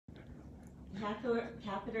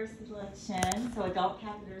catheter selection. So adult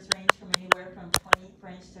catheters range from anywhere from 20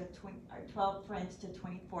 French to 12 French to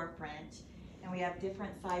 24 French. And we have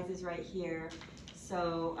different sizes right here.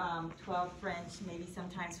 So 12 French, maybe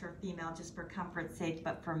sometimes for female, just for comfort's sake,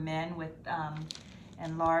 but for men with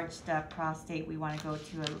enlarged prostate, we want to go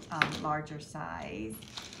to a larger size.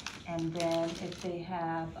 And then if they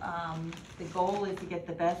have, the goal is to get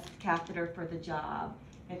the best catheter for the job.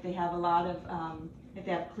 If they have a lot of, if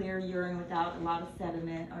they have clear urine without a lot of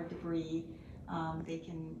sediment or debris, they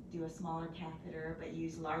can do a smaller catheter, but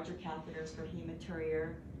use larger catheters for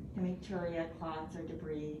hematuria, clots or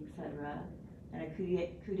debris, etc. And a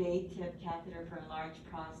coude tip catheter for enlarged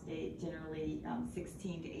prostate, generally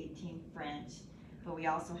 16 to 18 French. But we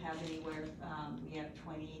also have anywhere, we have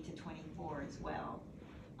 20 to 24 as well.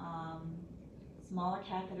 Smaller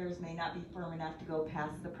catheters may not be firm enough to go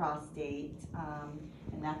past the prostate,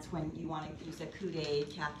 and that's when you want to use a coude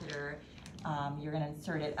catheter. You're going to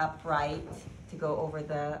insert it upright to go over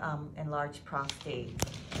the enlarged prostate.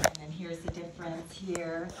 And then here's the difference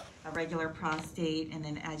here, a regular prostate, and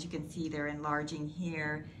then as you can see, they're enlarging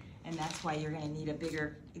here, and that's why you're going to need a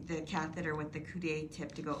bigger, the catheter with the coude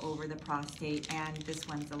tip to go over the prostate, and this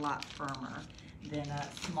one's a lot firmer than a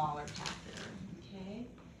smaller catheter, okay?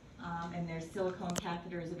 And there's silicone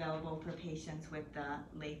catheters available for patients with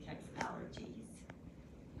latex allergies.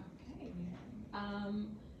 Okay.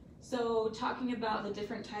 So talking about the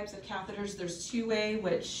different types of catheters, there's two-way,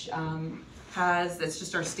 which it's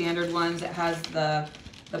just our standard ones. It has the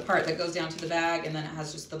part that goes down to the bag, and then it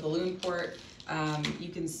has just the balloon port. You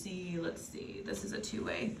can see, let's see, this is a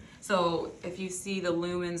two-way. So if you see the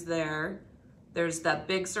lumens there, there's that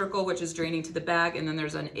big circle which is draining to the bag, and then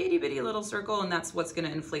there's an itty bitty little circle, and that's what's going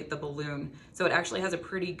to inflate the balloon. So it actually has a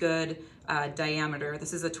pretty good diameter.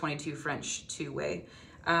 This is a 22 French two-way.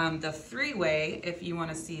 The three-way, if you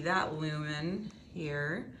want to see that lumen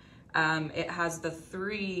here, it has the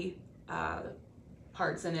three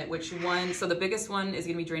parts in it, so the biggest one is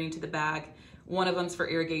going to be draining to the bag. One of them's for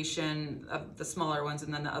irrigation of the smaller ones,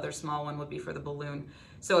 and then the other small one would be for the balloon.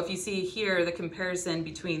 So if you see here, the comparison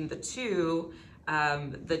between the two-way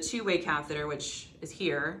catheter, which is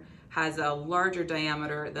here, has a larger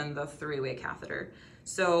diameter than the three-way catheter.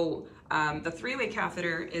 So the three-way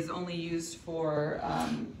catheter is only used for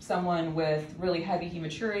someone with really heavy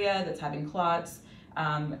hematuria that's having clots,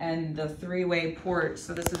 and the three-way port,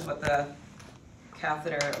 so this is what the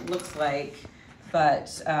catheter looks like,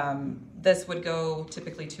 but this would go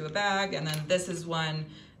typically to a bag, and then this is one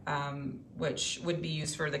which would be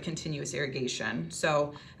used for the continuous irrigation.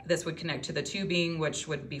 So this would connect to the tubing, which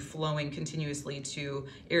would be flowing continuously to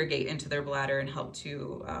irrigate into their bladder and help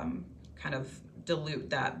to kind of dilute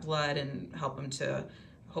that blood and help them to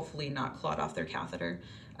hopefully not clot off their catheter.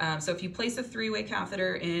 So if you place a three-way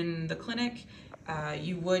catheter in the clinic,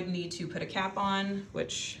 you would need to put a cap on,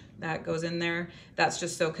 which that goes in there. That's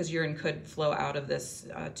just so because urine could flow out of this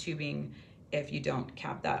tubing if you don't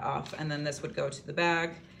cap that off. And then this would go to the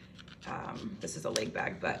bag. This is a leg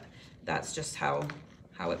bag, but that's just how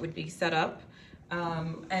it would be set up.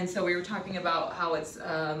 And so we were talking about how it's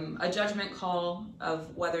a judgment call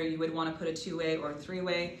of whether you would want to put a two-way or a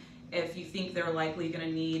three-way. If you think they're likely going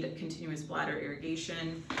to need continuous bladder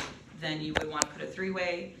irrigation, then you would want to put a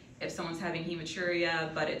three-way. If someone's having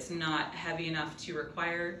hematuria, but it's not heavy enough to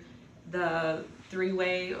require the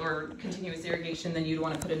three-way or continuous irrigation, then you'd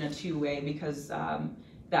want to put in a two-way, because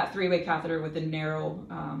that three-way catheter with the narrow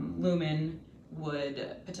lumen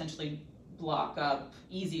would potentially block up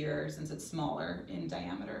easier since it's smaller in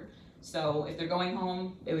diameter. So if they're going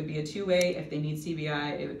home, it would be a two-way. If they need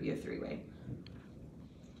CBI, it would be a three-way.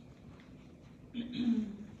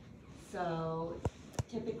 So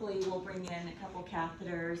typically we'll bring in a couple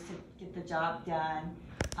catheters to get the job done.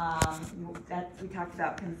 We talked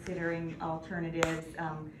about considering alternatives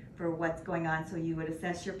for what's going on. So you would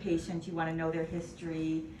assess your patient. You want to know their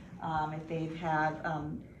history, if they've had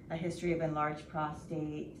a history of enlarged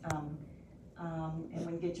prostate. And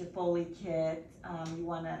when you get your Foley kit,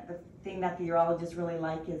 the thing that the urologists really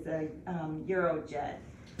like is a Urojet,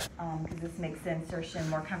 because this makes the insertion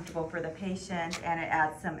more comfortable for the patient, and it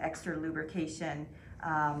adds some extra lubrication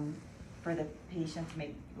for the patient to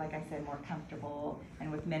make, like I said, more comfortable.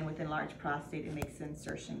 And with men with enlarged prostate, it makes the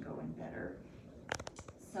insertion go in better.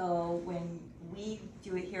 So when we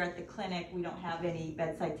do it here at the clinic, we don't have any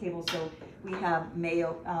bedside tables, so we have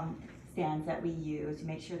Mayo stands that we use to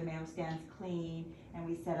make sure the Mayo stand's clean, and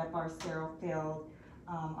we set up our sterile field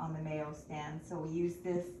on the Mayo stand. So we use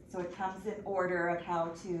this, so it comes in order of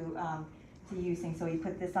how to use things. So you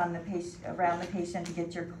put this on the patient, around the patient to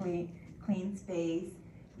get your clean space.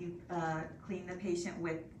 You clean the patient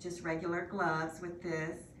with just regular gloves with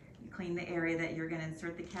this. You clean the area that you're going to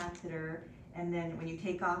insert the catheter, and then when you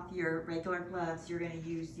take off your regular gloves, you're going to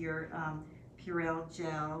use your Purell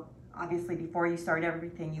gel. Obviously, before you start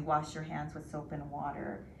everything, you wash your hands with soap and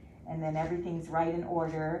water. And then everything's right in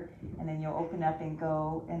order, and then you'll open up and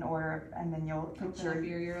go in order, and then you'll put your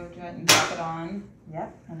UroJet and drop it on.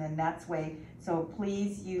 Yep, and then that's way. So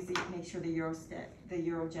please use it. Make sure the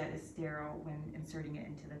UroJet is sterile when inserting it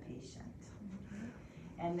into the patient.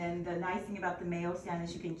 And then the nice thing about the Mayo stand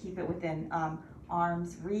is you can keep it within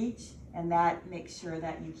arm's reach, and that makes sure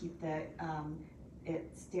that you keep the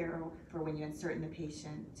it sterile for when you insert in the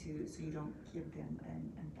patient too, so you don't give them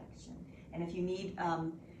an infection. And if you need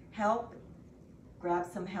help, grab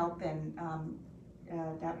some help, and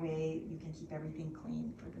that way you can keep everything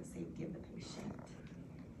clean for the safety of the patient.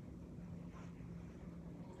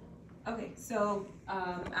 Okay, so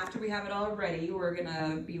after we have it all ready, we're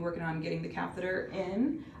gonna be working on getting the catheter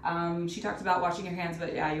in. She talked about washing your hands,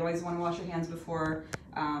 but yeah, you always wanna wash your hands before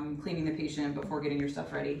cleaning the patient, before getting your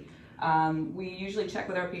stuff ready. We usually check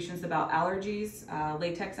with our patients about allergies,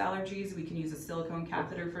 latex allergies. We can use a silicone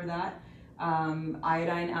catheter for that.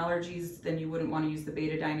 Iodine allergies, then you wouldn't want to use the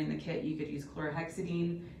betadine in the kit. You could use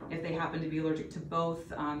chlorhexidine. If they happen to be allergic to both,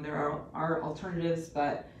 there are alternatives,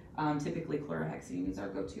 but typically chlorhexidine is our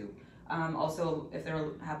go-to. Also, if they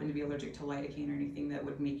happen to be allergic to lidocaine or anything that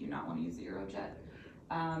would make you not want to use the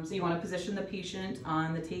UroJet. So you want to position the patient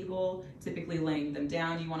on the table, typically laying them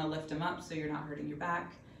down. You want to lift them up so you're not hurting your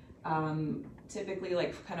back. Typically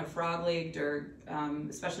like kind of frog-legged, or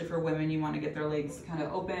especially for women, you want to get their legs kind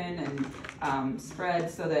of open and spread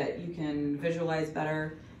so that you can visualize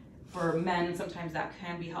better. For men, sometimes that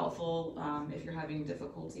can be helpful if you're having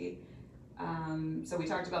difficulty. So we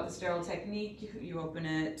talked about the sterile technique. You open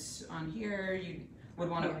it on here. You would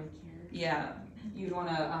want to, yeah, you'd want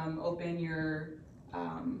to open your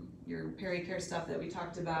pericare stuff that we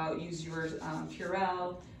talked about. Use your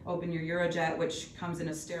Purell. Open your UroJet, which comes in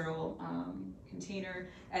a sterile container,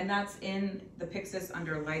 and that's in the Pyxis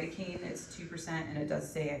under lidocaine. It's 2%, and it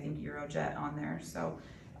does say, I think, UroJet on there. So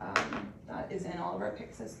that is in all of our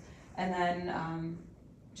Pyxis. And then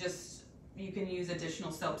just you can use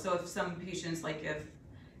additional soap. So if some patients, like if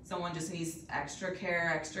someone just needs extra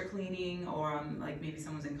care, extra cleaning, or like maybe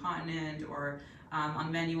someone's incontinent, or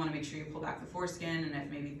on men, you want to make sure you pull back the foreskin, and if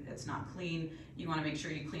maybe it's not clean, you want to make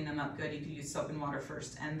sure you clean them up good. You could use soap and water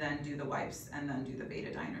first, and then do the wipes, and then do the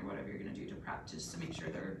betadine or whatever you're going to do to prep, just to make sure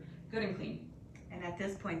they're good and clean. And at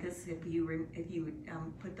this point, if you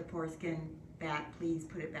put the foreskin back, please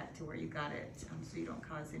put it back to where you got it, so you don't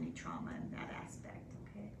cause any trauma in that aspect.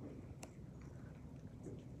 Okay.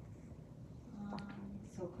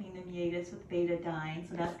 So clean the meatus with betadine.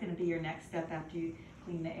 So that's going to be your next step after you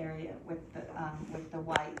clean the area with the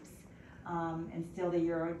wipes. Instill the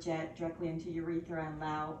UroJet directly into urethra and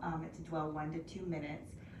allow it to dwell 1 to 2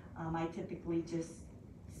 minutes. I typically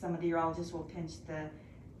some of the urologists will pinch the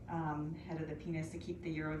head of the penis to keep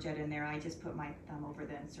the UroJet in there. I just put my thumb over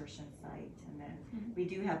the insertion site, and then we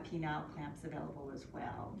do have penile clamps available as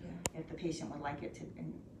well, if the patient would like it to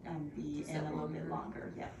be in a little bit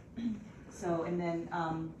longer. Yeah. So, and then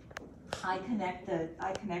I connect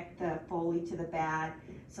the Foley to the bag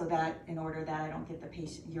so that in order that I don't get the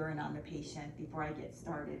urine on the patient before I get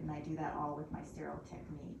started, and I do that all with my sterile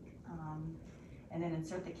technique. And then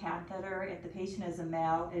insert the catheter. If the patient is a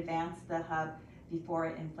male, advance the hub before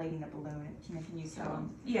inflating the balloon. Tina, can you tell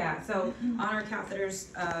them? Yeah, so on our catheters,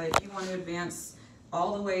 you want to advance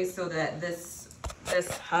all the way so that this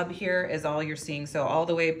hub here is all you're seeing. So all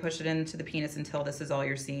the way, push it into the penis until this is all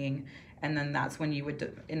you're seeing. And then that's when you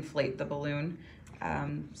would inflate the balloon.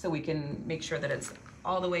 So we can make sure that it's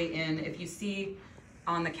all the way in. If you see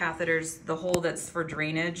on the catheters, the hole that's for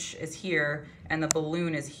drainage is here and the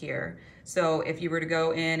balloon is here. So if you were to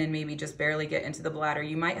go in and maybe just barely get into the bladder,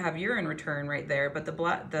 you might have urine return right there, but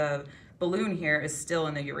the balloon here is still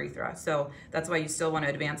in the urethra. So that's why you still want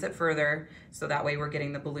to advance it further, so that way we're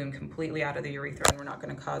getting the balloon completely out of the urethra and we're not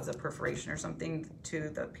going to cause a perforation or something to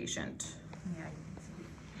the patient. Yeah.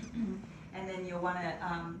 And then you'll want to,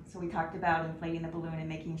 so we talked about inflating the balloon and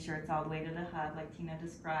making sure it's all the way to the hub, like Tina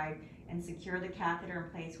described, and secure the catheter in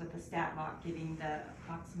place with the stat lock, giving the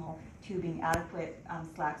proximal tubing adequate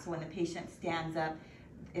slack so when the patient stands up,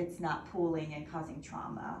 it's not pooling and causing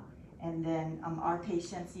trauma. And then our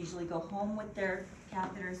patients usually go home with their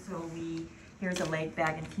catheters, so here's a leg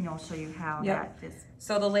bag, and Tina will show you how that is.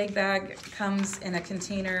 So the leg bag comes in a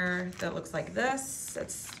container that looks like this.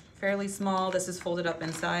 It's fairly small. This is folded up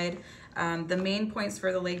inside. The main points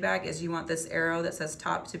for the leg bag is you want this arrow that says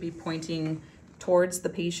top to be pointing towards the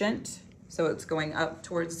patient. So it's going up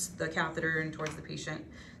towards the catheter and towards the patient.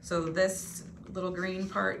 So this little green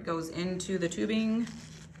part goes into the tubing,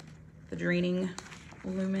 the draining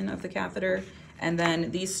lumen of the catheter, and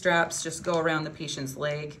then these straps just go around the patient's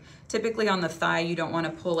leg. Typically on the thigh, you don't want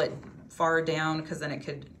to pull it far down because then it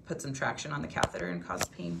could put some traction on the catheter and cause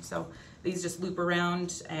pain. So these just loop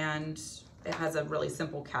around, and it has a really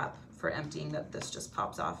simple cap for emptying that this just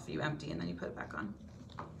pops off. You empty and then you put it back on.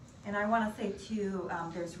 And I want to say too,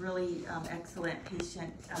 there's really excellent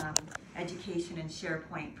patient education in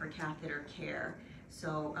SharePoint for catheter care.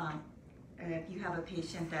 So if you have a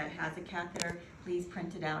patient that has a catheter, please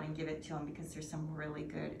print it out and give it to them, because there's some really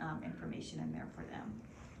good information in there for them.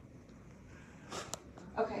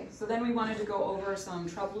 Okay, so then we wanted to go over some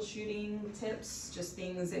troubleshooting tips, just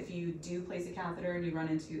things if you do place a catheter and you run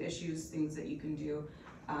into issues, things that you can do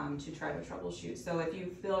to try to troubleshoot. So if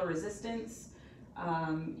you feel a resistance,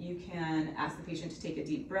 you can ask the patient to take a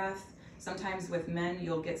deep breath. Sometimes with men,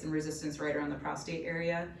 you'll get some resistance right around the prostate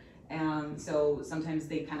area. So sometimes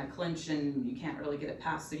they kind of clench and you can't really get it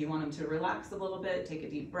past. So you want them to relax a little bit, take a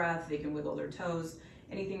deep breath. They can wiggle their toes,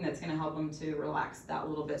 anything that's going to help them to relax that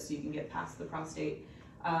little bit so you can get past the prostate.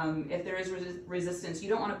 If there is resistance, you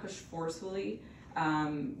don't want to push forcefully.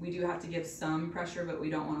 We do have to give some pressure, but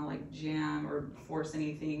we don't want to like jam or force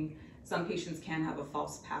anything. Some patients can have a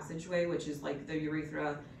false passageway, which is like the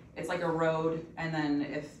urethra. It's like a road, and then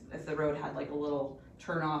if the road had like a little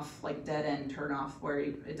turn off, like dead end turn off where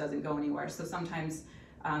it doesn't go anywhere. So sometimes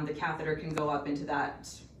the catheter can go up into that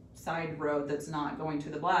side road that's not going to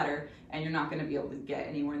the bladder, and you're not going to be able to get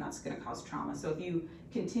anywhere, and that's going to cause trauma. So if you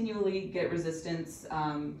continually get resistance,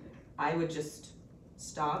 I would just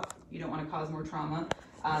stop. You don't want to cause more trauma.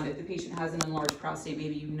 If the patient has an enlarged prostate,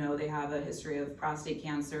 maybe you know they have a history of prostate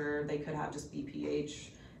cancer, they could have just BPH,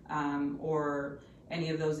 or any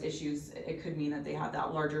of those issues. It could mean that they have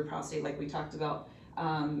that larger prostate like we talked about,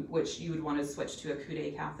 which you would want to switch to a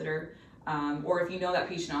Coude catheter. Or if you know that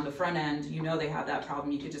patient on the front end, you know they have that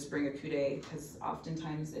problem, you could just bring a Coude, because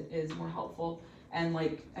oftentimes it is more helpful. And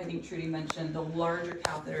like I think Trudy mentioned, the larger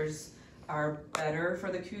catheters are better for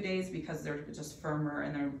the Coudes because they're just firmer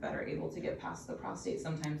and they're better able to get past the prostate.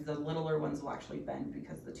 Sometimes the littler ones will actually bend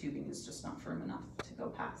because the tubing is just not firm enough to go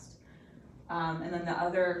past. And then the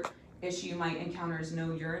other issue you might encounter is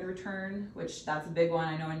no urine return, which that's a big one.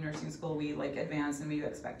 I know in nursing school we like advance and we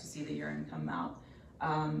expect to see the urine come out.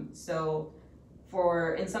 So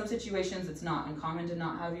in some situations it's not uncommon to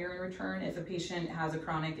not have urine return. If a patient has a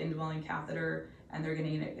chronic indwelling catheter and they're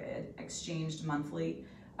getting it exchanged monthly,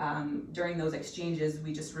 during those exchanges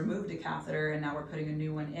we just removed a catheter and now we're putting a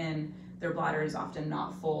new one in. Their bladder is often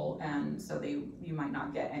not full, and so you might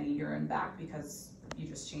not get any urine back because you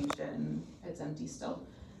just changed it and it's empty still.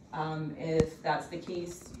 If that's the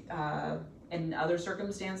case, in other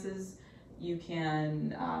circumstances, you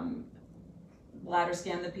can bladder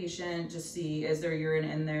scan the patient, just see is there urine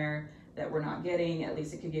in there that we're not getting. At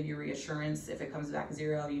least it could give you reassurance. If it comes back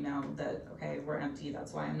 0, you know that, okay, we're empty,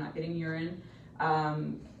 that's why I'm not getting urine.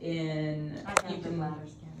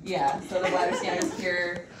 Yeah, so the bladder scan is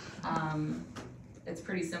here. It's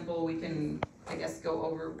pretty simple. We can, I guess, go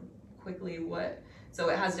over quickly so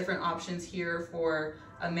it has different options here for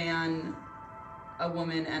a man, a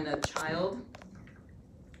woman, and a child.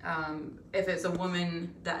 If it's a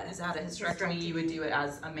woman that has had a hysterectomy, you would do it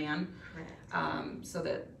as a man, so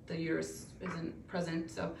that the uterus isn't present.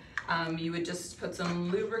 So you would just put some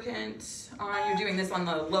lubricant on. You're doing this on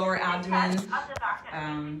the lower abdomen,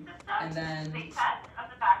 and then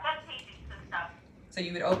so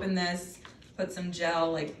you would open this, put some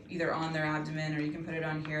gel like either on their abdomen or you can put it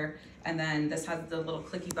on here, and then this has the little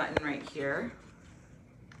clicky button right here.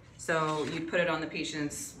 So you put it on the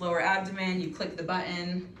patient's lower abdomen, you click the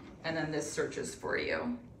button, and then this searches for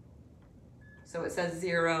you. So it says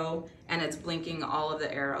 0, and it's blinking all of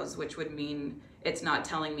the arrows, which would mean it's not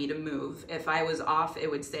telling me to move. If I was off, it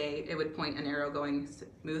would point an arrow going,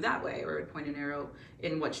 move that way, or it would point an arrow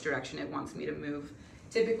in which direction it wants me to move.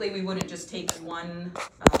 Typically, we wouldn't just take one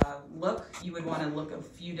look. You would want to look a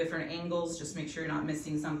few different angles, just make sure you're not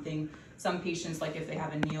missing something. Some patients, like if they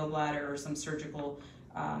have a neobladder or some surgical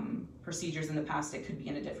procedures in the past, it could be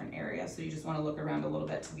in a different area. So you just want to look around a little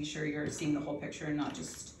bit to be sure you're seeing the whole picture and not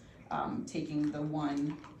just taking the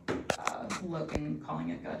one look and calling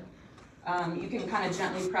it good. You can kind of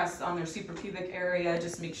gently press on their suprapubic area.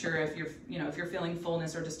 Just make sure if you're feeling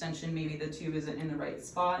fullness or distension, maybe the tube isn't in the right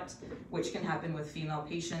spot, which can happen with female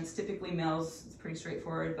patients. Typically males, it's pretty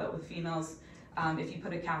straightforward, but with females, if you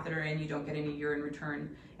put a catheter in, you don't get any urine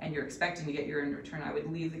return, and you're expecting to get urine return, I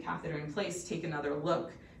would leave the catheter in place, take another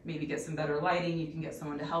look, maybe get some better lighting. You can get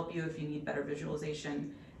someone to help you if you need better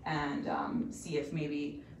visualization, and see if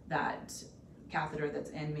maybe that catheter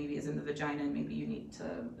that's in maybe is in the vagina, and maybe you need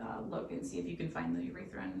to look and see if you can find the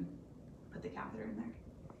urethra and put the catheter in there.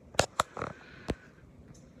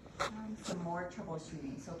 Some more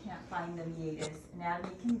troubleshooting. So can't find the meatus.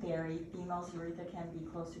 Anatomy can vary. Female's urethra can be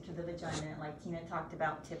closer to the vagina, like Tina talked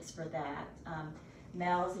about tips for that.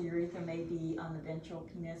 Male's urethra may be on the ventral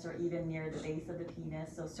penis or even near the base of the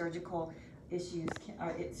penis. So surgical issues,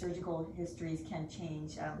 surgical histories can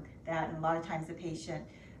change that. And a lot of times the patient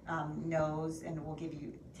knows and will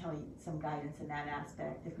tell you some guidance in that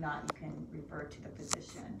aspect. If not, you can refer to the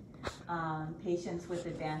physician. Patients with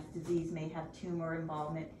advanced disease may have tumor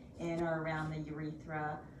involvement in or around the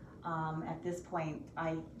urethra. At this point,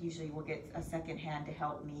 I usually will get a second hand to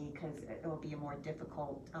help me because it will be a more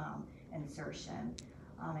difficult insertion.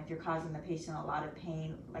 If you're causing the patient a lot of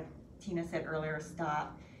pain, like Tina said earlier,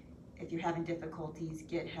 stop. If you're having difficulties,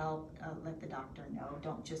 get help, let the doctor know.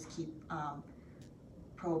 Don't just keep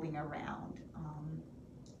probing around.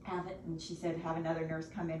 And she said have another nurse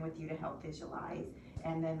come in with you to help visualize.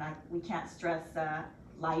 And then we can't stress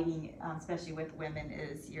lighting, especially with women,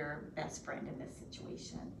 is your best friend in this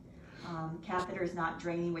situation. Catheters not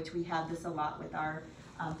draining, which we have this a lot with our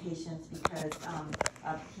patients because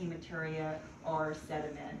of hematuria or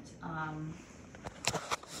sediment.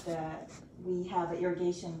 We have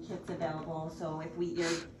irrigation kits available, so if we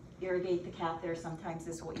irrigate the catheter, sometimes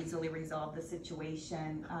this will easily resolve the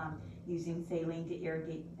situation using saline to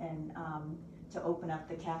irrigate and to open up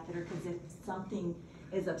the catheter, because if something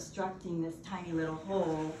is obstructing this tiny little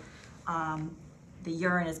hole, the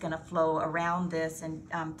urine is going to flow around this and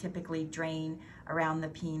typically drain around the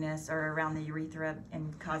penis or around the urethra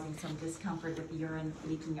and causing some discomfort with the urine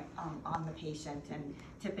leaking on the patient. And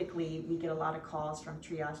typically we get a lot of calls from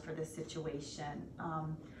triage for this situation.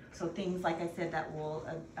 So things, like I said, that will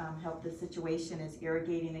help the situation is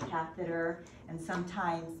irrigating the catheter, and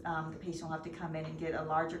sometimes the patient will have to come in and get a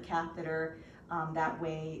larger catheter. That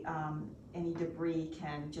way any debris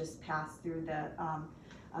can just pass through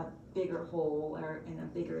a bigger hole or in a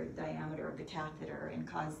bigger diameter of the catheter and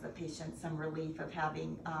cause the patient some relief of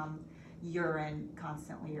having urine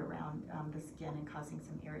constantly around the skin and causing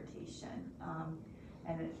some irritation.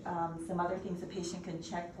 Some other things the patient can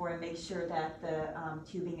check for and make sure that the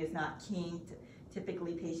tubing is not kinked.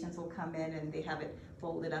 Typically patients will come in and they have it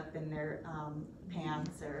folded up in their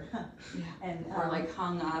pants or or like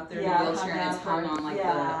hung up. They're in a wheelchair and it's hung on like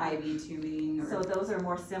the IV tubing. So those are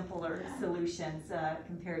more simpler solutions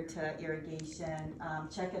compared to irrigation.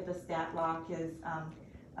 Check if the stat lock is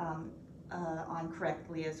on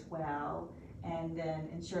correctly as well. And then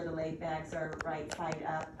ensure the lay bags are right side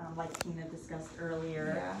up, like Tina discussed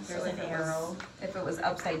earlier. Yeah, there's so an arrow. If it was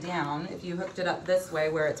upside down, if you hooked it up this way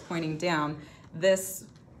where it's pointing down, this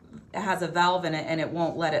has a valve in it and it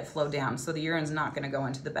won't let it flow down. So the urine's not going to go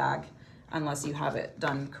into the bag unless you have it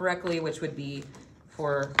done correctly, which would be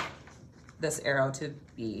for this arrow to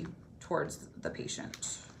be towards the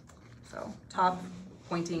patient. So top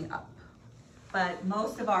pointing up. But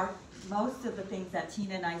most of the things that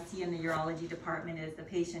Tina and I see in the urology department is the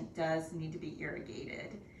patient does need to be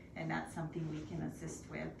irrigated, and that's something we can assist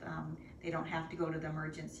with. They don't have to go to the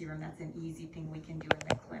emergency room. That's an easy thing we can do in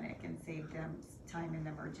the clinic and save them time in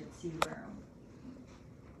the emergency room.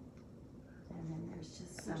 And then there's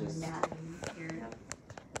just some anatomy here.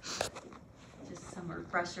 Just some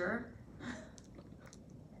refresher.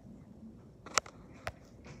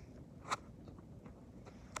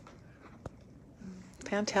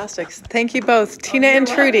 Fantastic. Thank you both, Tina and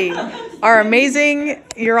Trudy, our amazing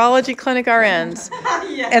urology clinic RNs.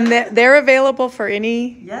 Yes. And they're available for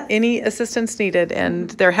any assistance needed, and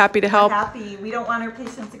they're happy to help. Happy. We don't want our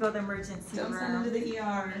patients to go to the emergency room. Don't send them to the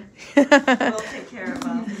ER. We'll take care of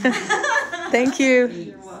them. Thank you.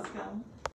 You're welcome.